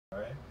All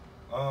right.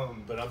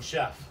 But I'm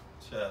chef.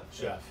 Chef.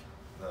 Chef.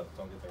 No,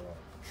 don't get that wrong.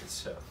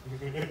 It's chef.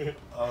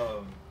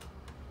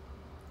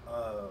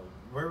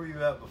 Where were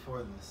you at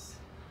before this?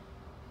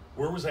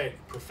 Where was I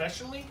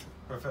professionally?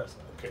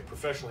 Professionally. Okay,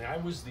 professionally, I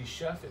was the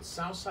chef at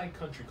Southside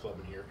Country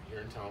Club here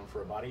in town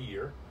for about a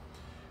year,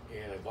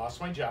 and I lost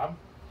my job,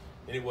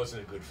 and it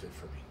wasn't a good fit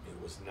for me.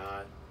 It was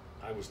not.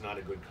 I was not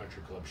a good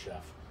country club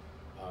chef.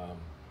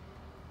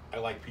 I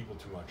like people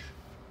too much,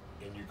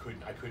 and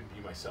I couldn't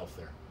be myself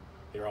there.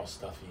 They were all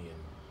stuffy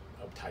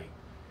and uptight,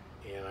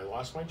 and I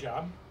lost my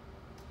job.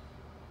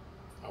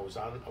 I was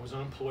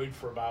unemployed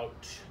for about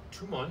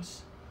 2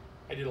 months.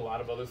 I did a lot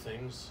of other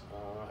things.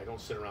 I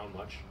don't sit around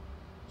much,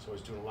 so I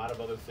was doing a lot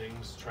of other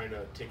things, trying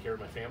to take care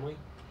of my family.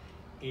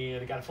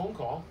 And I got a phone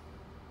call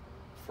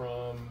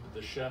from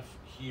the chef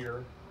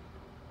here,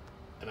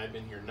 and I've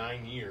been here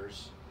 9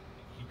 years.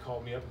 He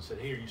called me up and said,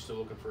 "Hey, are you still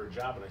looking for a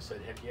job?" And I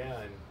said, "Heck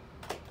yeah!"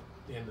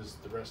 And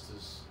the rest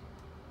is,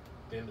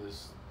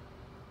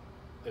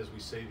 as we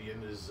say,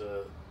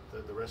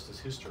 the rest is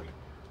history.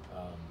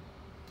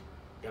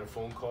 Got a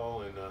phone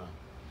call, and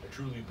I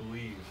truly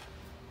believe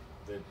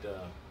that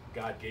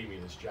God gave me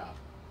this job.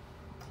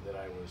 That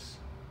I was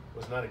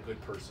not a good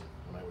person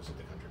when I was at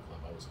the country club.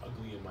 I was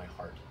ugly in my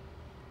heart,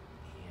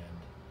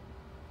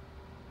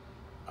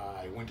 and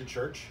I went to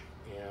church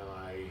and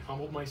I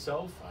humbled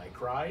myself. I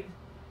cried.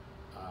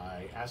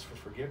 I asked for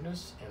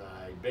forgiveness and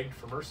I begged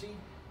for mercy.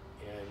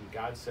 And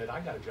God said,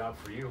 "I got a job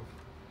for you."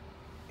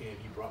 And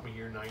He brought me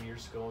here 9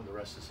 years ago, and the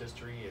rest is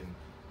history. And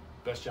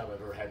best job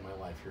I've ever had in my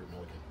life here at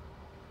Millikin.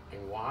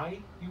 And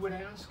why, you would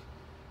ask?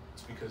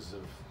 It's because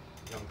of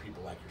young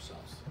people like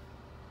yourselves.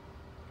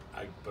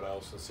 But I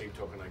also, the same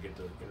token, I get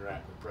to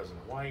interact with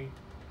President White.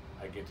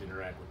 I get to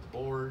interact with the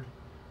board.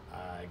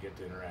 I get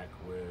to interact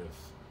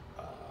with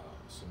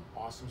some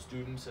awesome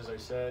students, as I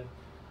said,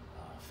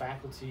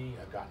 faculty.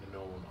 I've gotten to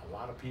know a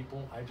lot of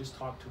people. I just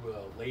talked to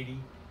a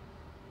lady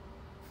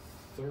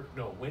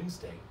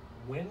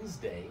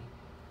Wednesday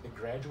that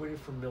graduated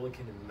from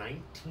Millikin in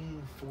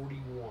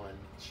 1941.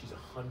 She's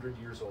 100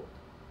 years old.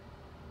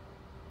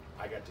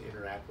 I got to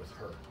interact with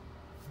her.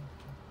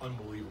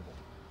 Unbelievable.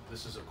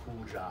 This is a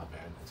cool job,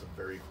 man. It's a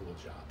very cool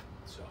job.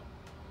 So,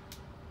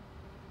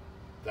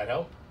 that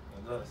help?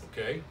 It does.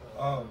 Okay.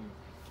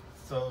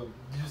 So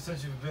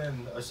since you've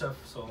been a chef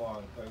for so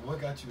long, like, what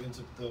got you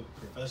into the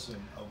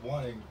profession of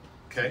wanting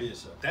to be a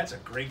chef? That's a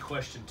great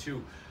question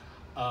too.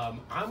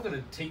 I'm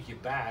gonna take you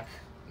back.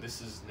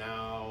 This is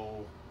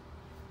now,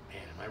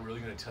 man, am I really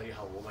gonna tell you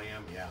how old I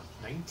am? Yeah,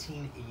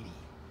 1980.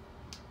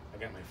 I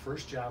got my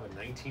first job in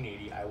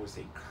 1980. I was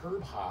a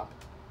curb hop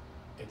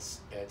at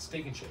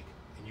Steak and Shake.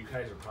 And you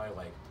guys are probably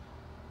like,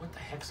 what the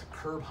heck's a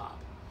curb hop?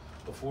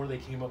 Before they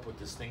came up with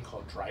this thing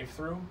called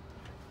drive-through,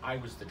 I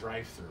was the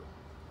drive-through.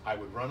 I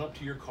would run up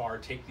to your car,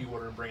 take the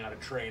order, and bring out a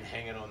tray and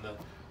hang it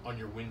on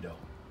your window.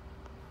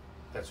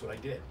 That's what I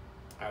did.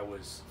 I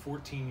was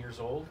 14 years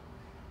old,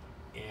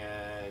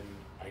 and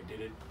I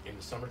did it in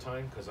the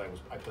summertime because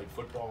I played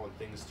football and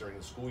things during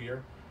the school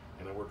year,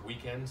 and I worked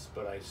weekends.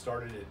 But I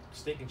started at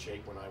Steak and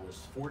Shake when I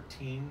was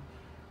 14.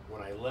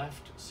 When I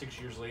left 6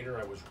 years later,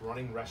 I was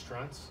running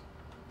restaurants.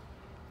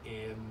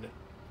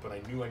 But I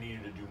knew I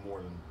needed to do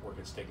more than work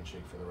at Steak and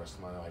Shake for the rest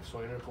of my life, so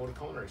I ended up going to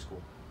culinary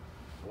school.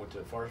 I went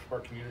to Forest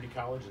Park Community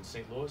College in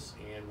St. Louis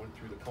and went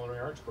through the culinary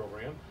arts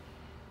program,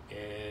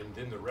 and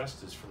then the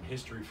rest is from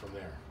history from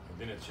there. And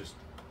then it's just,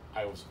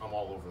 I'm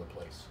all over the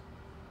place.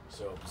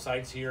 So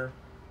besides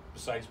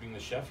being the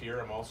chef here,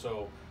 I'm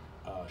also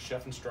a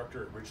chef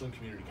instructor at Richland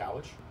Community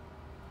College.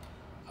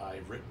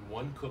 I've written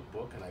one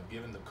cookbook, and I've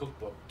given the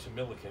cookbook to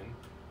Millikin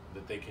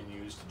that they can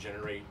use to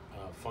generate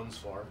funds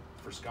for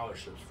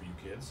scholarships for you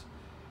kids.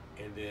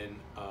 And then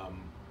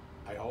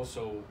I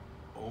also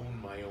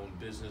own my own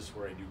business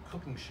where I do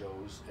cooking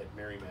shows at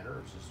Mary Manor,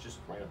 which is just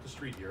right up the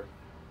street here.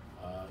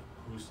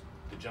 Who's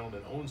the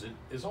gentleman that owns it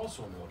is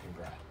also a Millikin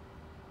grad.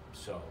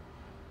 So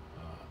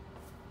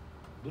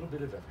a little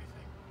bit of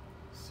everything.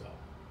 So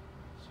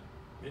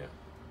yeah.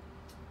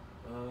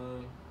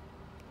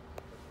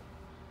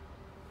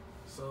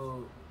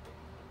 So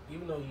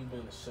even though you've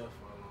been a chef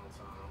for a long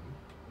time,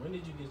 when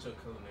did you get your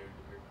culinary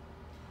degree?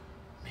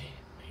 Man,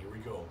 here we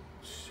go.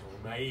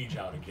 Showing my age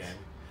out again.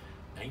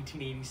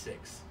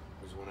 1986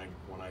 was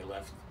when I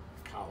left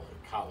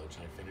college.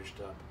 I finished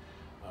up,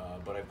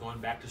 but I've gone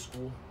back to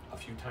school a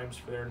few times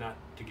for there, not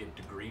to get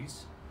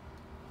degrees,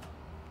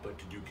 but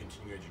to do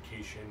continuing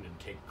education and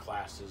take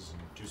classes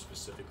and do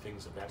specific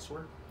things of that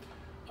sort.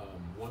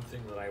 One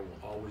thing that I will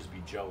always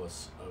be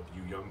jealous of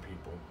you young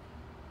people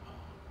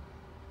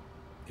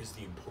is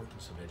the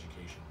importance of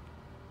education.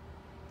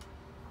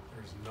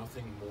 There's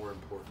nothing more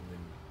important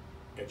than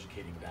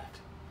educating that.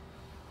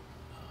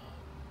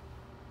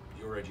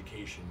 Your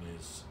education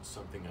is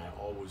something I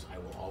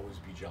will always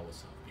be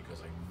jealous of,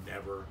 because I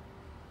never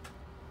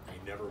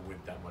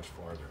went that much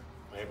farther.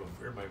 I have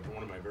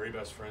one of my very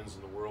best friends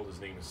in the world. His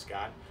name is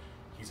Scott.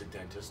 He's a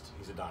dentist.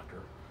 He's a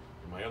doctor.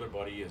 And my other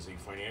buddy is a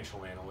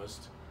financial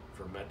analyst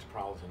for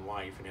Metropolitan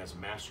Life and has a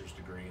master's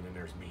degree. And then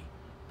there's me,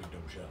 big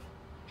dumb chef,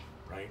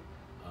 right?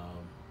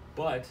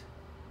 But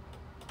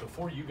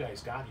before you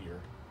guys got here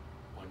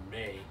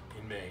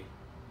in May,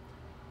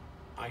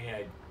 I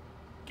had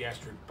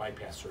gastric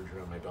bypass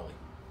surgery on my belly.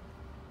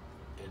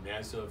 And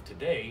as of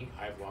today,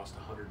 I've lost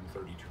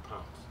 132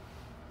 pounds.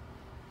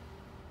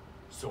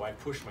 So I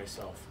pushed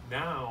myself.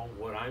 Now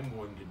what I'm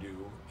going to do,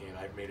 and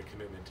I've made a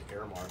commitment to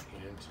Aramark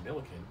and to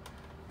Millikin,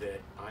 that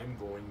I'm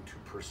going to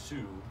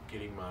pursue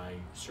getting my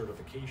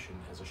certification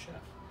as a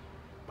chef.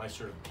 My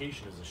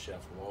certification as a chef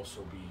will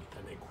also be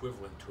an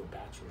equivalent to a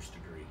bachelor's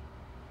degree,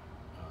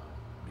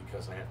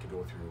 because I have to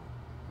go through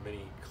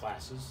many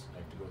classes.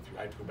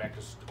 I have to go back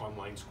to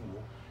online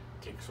school,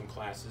 take some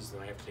classes,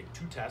 then I have to take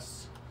 2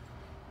 tests.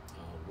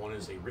 One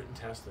is a written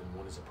test and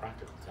one is a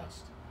practical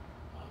test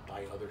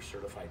by other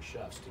certified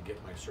chefs to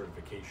get my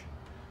certification.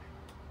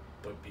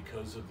 But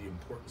because of the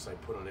importance I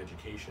put on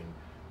education,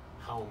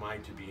 how am I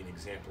to be an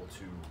example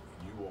to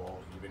you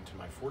all, even to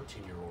my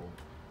 14-year-old,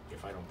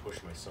 if I don't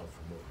push myself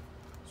for more?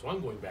 So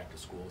I'm going back to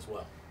school as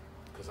well,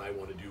 because I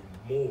want to do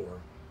more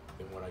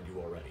than what I do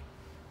already.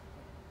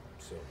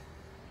 So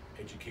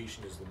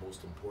education is the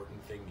most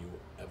important thing you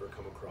will ever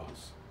come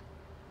across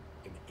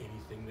in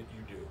anything that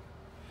you do.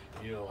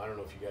 You know, I don't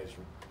know if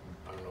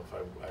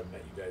I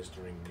met you guys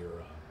during your,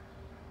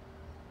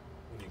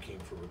 when you came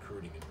for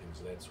recruiting and things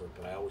of that sort,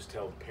 but I always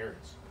tell the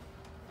parents,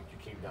 if you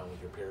came down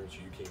with your parents or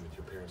you came with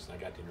your parents and I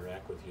got to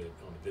interact with you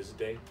on the visit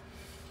day,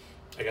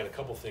 I got a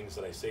couple things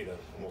that I say to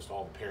almost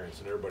all the parents,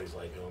 and everybody's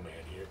like, oh man,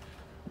 you're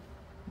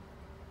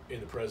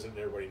in the present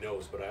and everybody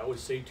knows, but I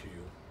always say to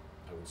you,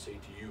 I would say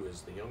to you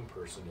as the young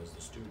person, as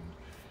the student,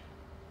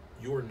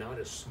 you're not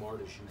as smart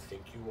as you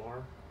think you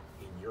are,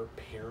 and your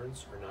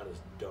parents are not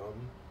as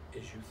dumb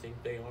as you think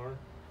they are.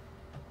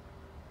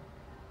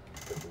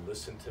 But to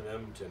listen to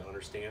them, to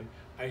understand.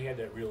 I had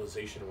that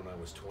realization when I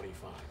was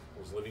 25. I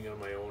was living on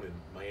my own in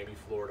Miami,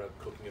 Florida,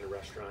 cooking in a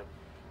restaurant.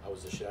 I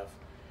was a chef,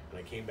 and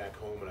I came back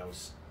home and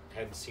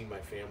hadn't seen my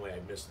family.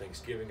 I'd missed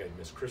Thanksgiving, I'd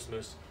missed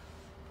Christmas.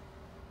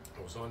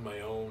 I was on my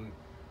own,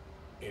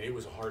 and it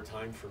was a hard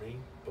time for me.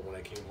 But when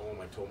I came home,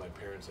 I told my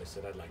parents, I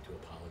said, I'd like to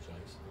apologize.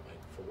 And they're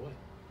like, for what?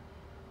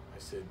 I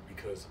said,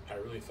 because I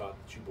really thought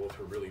that you both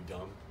were really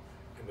dumb.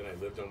 And then I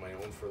lived on my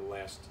own for the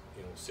last,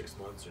 6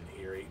 months or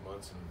 8 or 8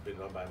 months, and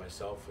been on by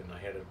myself, and I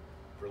had to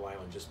rely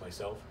on just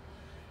myself.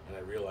 And I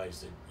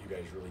realized that you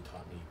guys really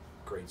taught me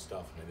great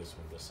stuff, and I just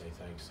wanted to say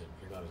thanks, and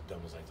you're not as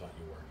dumb as I thought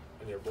you were.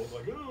 And they're both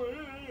like, oh,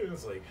 yeah.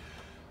 It's like,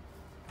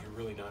 you're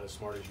really not as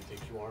smart as you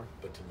think you are,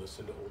 but to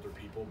listen to older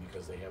people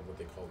because they have what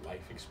they call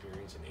life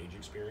experience and age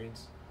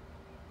experience,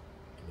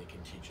 and they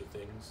can teach you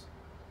things.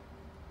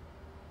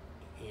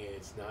 And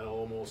it's not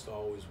almost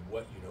always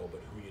what you know,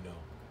 but who you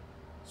know.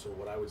 So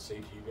what I would say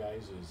to you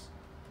guys is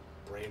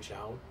branch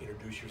out,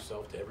 introduce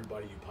yourself to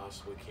everybody you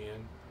possibly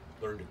can,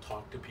 learn to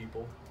talk to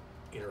people,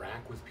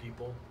 interact with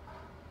people,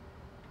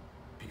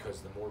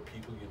 because the more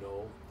people you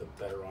know, the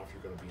better off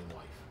you're going to be in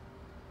life.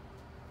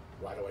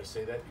 Why do I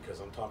say that? Because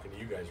I'm talking to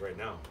you guys right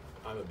now.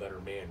 I'm a better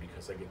man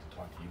because I get to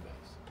talk to you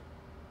guys.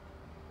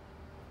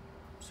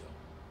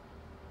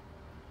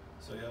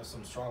 So you have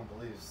some strong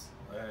beliefs,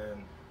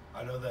 and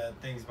I know that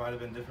things might have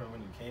been different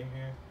when you came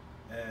here,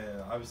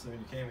 and obviously when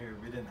you came here,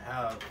 we didn't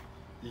have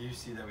the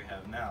UC that we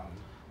have now.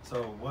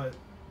 So what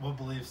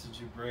beliefs did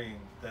you bring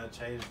that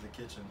changed the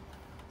kitchen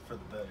for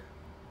the better?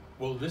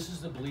 Well, this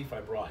is the belief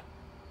I brought,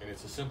 and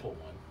it's a simple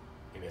one,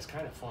 and it's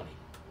kind of funny.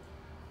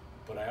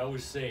 But I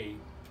always say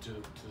to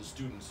the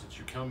students that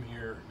you come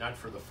here not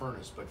for the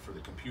furnace, but for the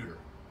computer.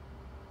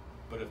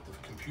 But if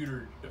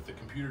the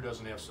computer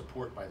doesn't have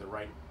support by the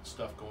right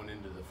stuff going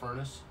into the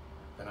furnace,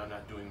 then I'm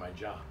not doing my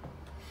job.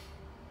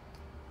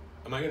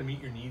 Am I going to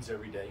meet your needs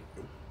every day?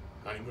 Nope.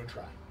 Not even going to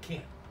try.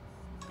 Can't.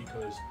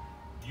 Because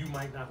you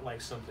might not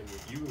like something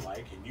that you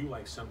like, and you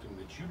like something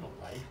that you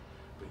don't like,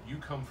 but you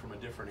come from a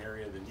different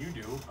area than you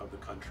do of the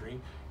country,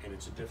 and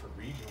it's a different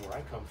region where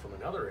I come from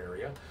another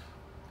area.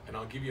 And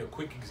I'll give you a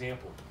quick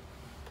example.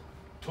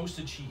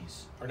 Toasted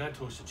cheese, or not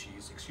toasted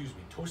cheese, excuse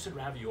me, toasted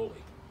ravioli.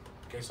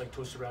 You guys like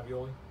toasted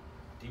ravioli?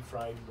 Deep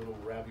fried little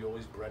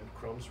raviolis,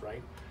 breadcrumbs,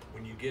 right?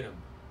 When you get them,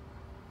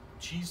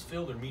 cheese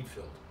filled or meat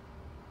filled?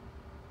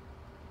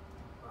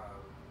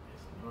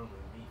 It's normally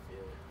meat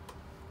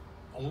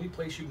filled. Only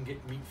place you can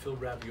get meat filled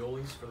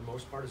raviolis for the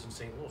most part is in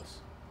St. Louis,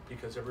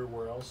 because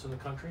everywhere else in the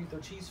country they're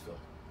cheese filled.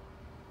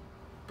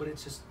 But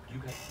it's just you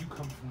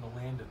come from the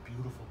land of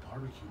beautiful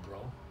barbecue,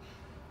 bro.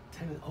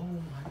 Oh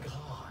my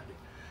God,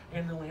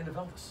 and the land of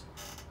Elvis.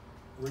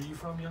 Where are you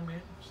from, young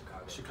man?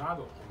 Chicago.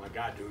 Chicago. Oh my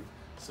God, dude.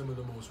 Some of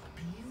the most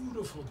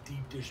beautiful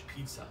deep dish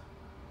pizza.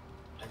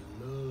 I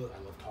love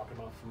talking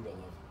about food. I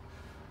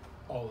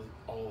love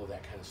all of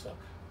that kind of stuff.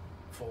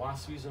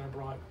 Philosophies that I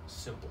brought,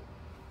 simple.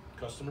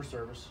 Customer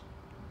service.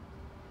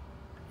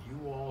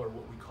 You all are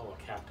what we call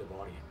a captive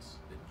audience.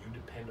 That you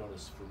depend on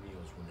us for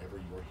meals whenever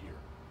you're here.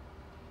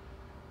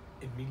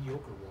 And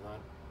mediocre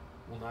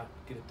will not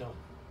get it done.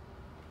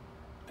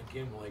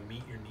 Again, will I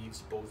meet your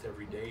needs both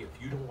every day?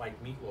 If you don't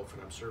like meatloaf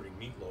and I'm serving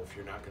meatloaf,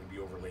 you're not going to be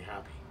overly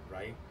happy,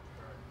 right?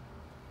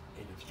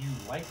 And if you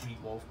like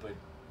meatloaf, but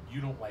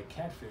you don't like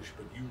catfish,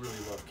 but you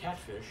really love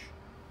catfish,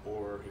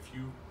 or if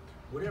you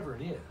whatever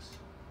it is.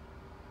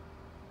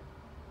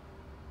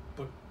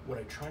 But what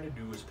I try to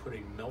do is put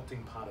a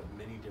melting pot of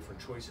many different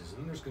choices. And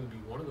then there's going to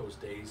be one of those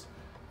days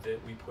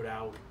that we put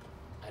out,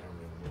 I don't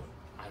even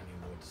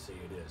know what to say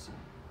it is,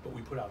 but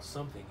we put out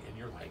something and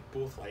you're like,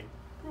 both like,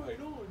 right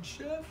on,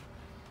 chef.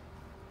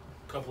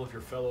 A couple of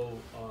your fellow,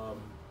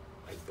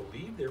 I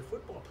believe they're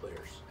football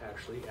players,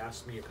 actually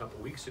asked me a couple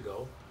weeks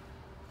ago,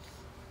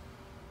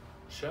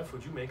 Chef,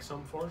 would you make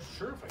some for us?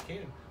 Sure, if I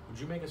can. Would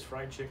you make us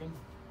fried chicken?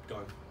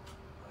 Done.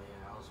 Oh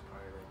yeah, I was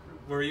part of that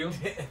group. Were you?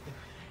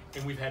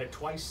 And we've had it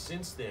twice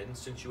since then,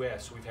 since you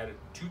asked. So we've had it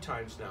 2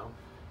 times now,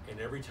 and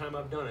every time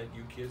I've done it,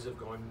 you kids have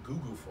gone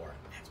goo-goo for it.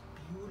 That's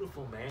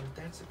beautiful, man. If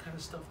that's the kind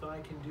of stuff that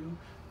I can do,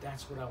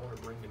 that's what I want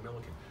to bring to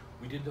Millikin.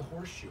 We did the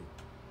horseshoe.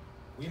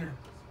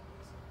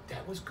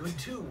 That was good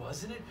too,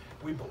 wasn't it?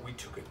 But we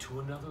took it to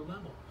another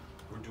level.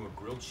 We're doing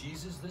grilled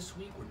cheeses this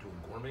week. We're doing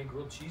gourmet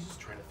grilled cheeses,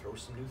 trying to throw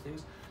some new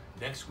things.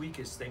 Next week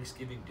is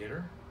Thanksgiving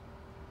dinner.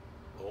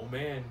 Oh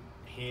man,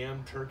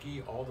 ham,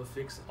 turkey, all the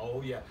fix.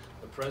 Oh yeah,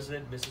 the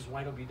president, Mrs.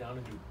 White will be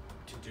down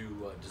to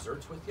do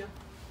desserts with you,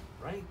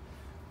 right?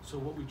 So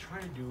what we try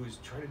to do is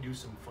try to do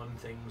some fun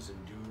things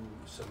and do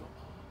some,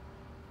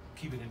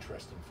 keep it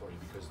interesting for you,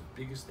 because the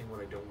biggest thing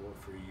what I don't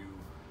want for you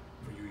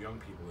young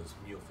people is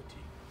meal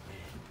fatigue.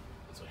 Man,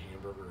 it's a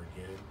hamburger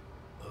again.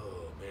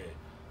 Oh man.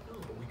 No,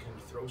 but we can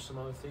throw some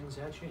other things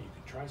at you and you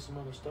can try some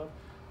other stuff.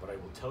 But I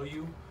will tell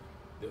you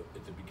that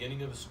at the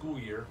beginning of the school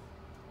year,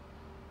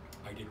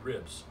 I did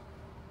ribs.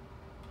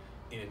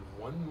 In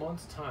 1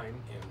 month's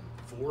time,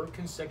 in 4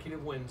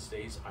 consecutive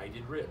Wednesdays, I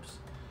did ribs.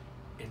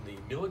 And the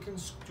Millikin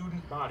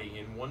student body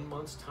in 1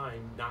 month's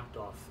time knocked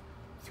off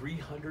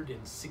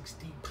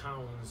 360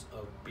 pounds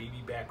of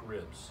baby back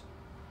ribs.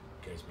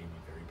 You guys made me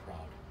very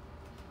proud.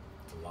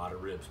 It's a lot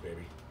of ribs,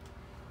 baby.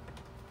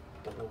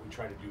 But what we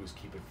try to do is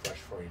keep it fresh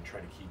for you and try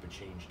to keep it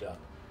changed up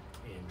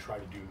and try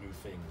to do new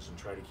things and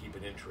try to keep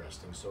it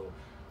interesting. So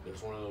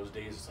there's one of those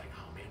days it's like,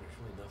 oh man, there's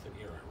really nothing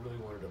here. I really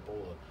wanted a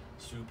bowl of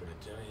soup and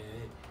you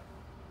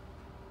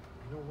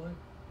know what?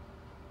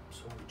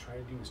 So what we try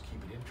to do is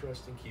keep it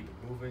interesting, keep it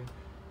moving,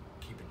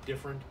 keep it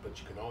different, but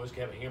you can always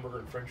have a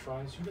hamburger and french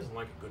fries. Who doesn't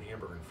like a good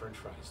hamburger and french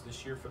fries?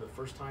 This year, for the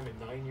first time in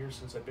 9 years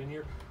since I've been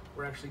here,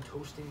 we're actually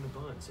toasting the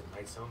buns. It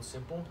might sound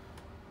simple,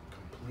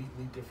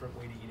 completely different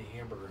way to eat a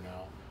hamburger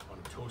now on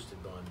a toasted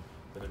bun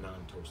than a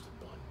non-toasted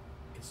bun.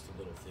 It's the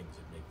little things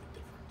that make the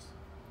difference.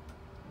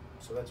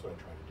 So that's what I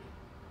try to do.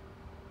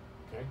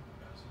 Okay?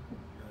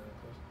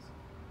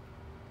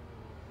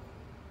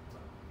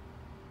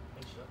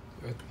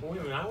 Well, wait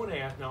a minute, I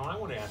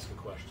want to ask a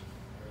question.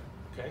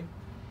 Okay?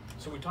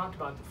 So we talked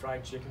about the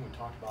fried chicken, we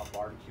talked about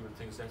barbecue and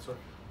things of that sort.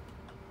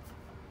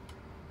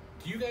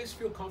 Do you guys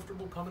feel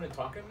comfortable coming and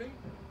talking to me?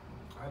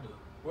 I do.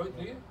 What,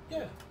 do you?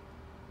 Yeah.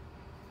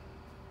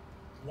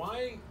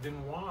 Why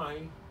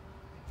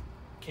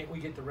can't we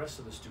get the rest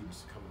of the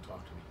students to come and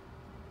talk to me?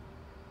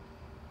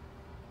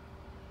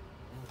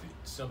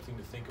 Something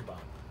to think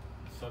about.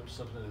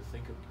 Something to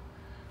think of.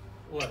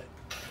 What?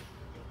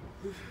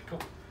 Come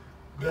on.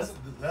 That's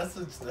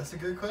a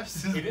good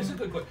question. It is a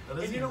good question.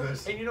 And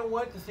you know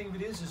what? The thing of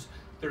it is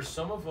there's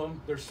some of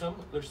them. There's some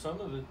of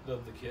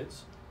the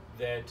kids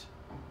that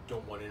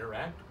don't want to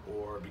interact,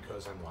 or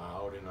because I'm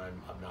loud and I'm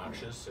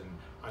obnoxious and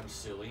I'm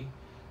silly.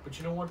 But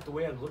you know what? The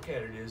way I look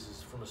at it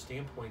is from a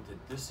standpoint that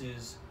this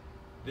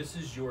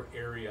is your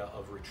area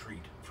of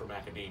retreat from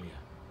academia,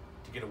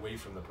 to get away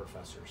from the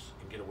professors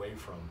and get away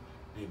from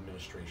the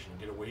administration and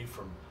get away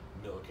from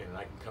Millikin, and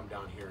I can come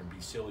down here and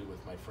be silly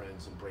with my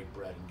friends and break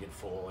bread and get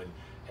full and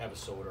have a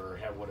soda or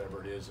have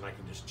whatever it is, and I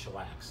can just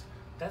chillax.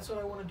 That's what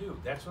I want to do.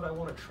 That's what I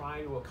want to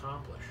try to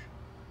accomplish.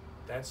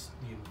 That's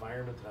the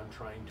environment that I'm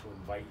trying to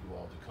invite you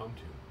all to come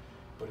to.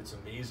 But it's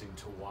amazing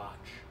to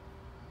watch.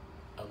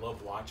 I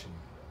love watching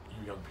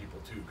you young people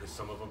too, because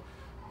some of them,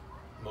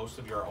 most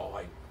of you are all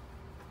like,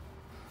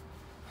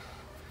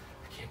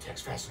 I can't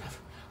text fast enough.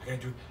 I gotta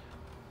do,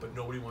 but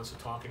nobody wants to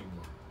talk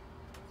anymore.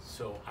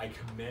 So I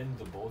commend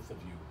the both of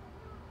you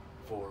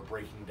for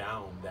breaking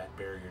down that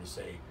barrier to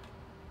say,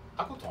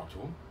 I'll go talk to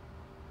him.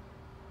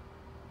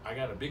 I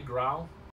got a big growl,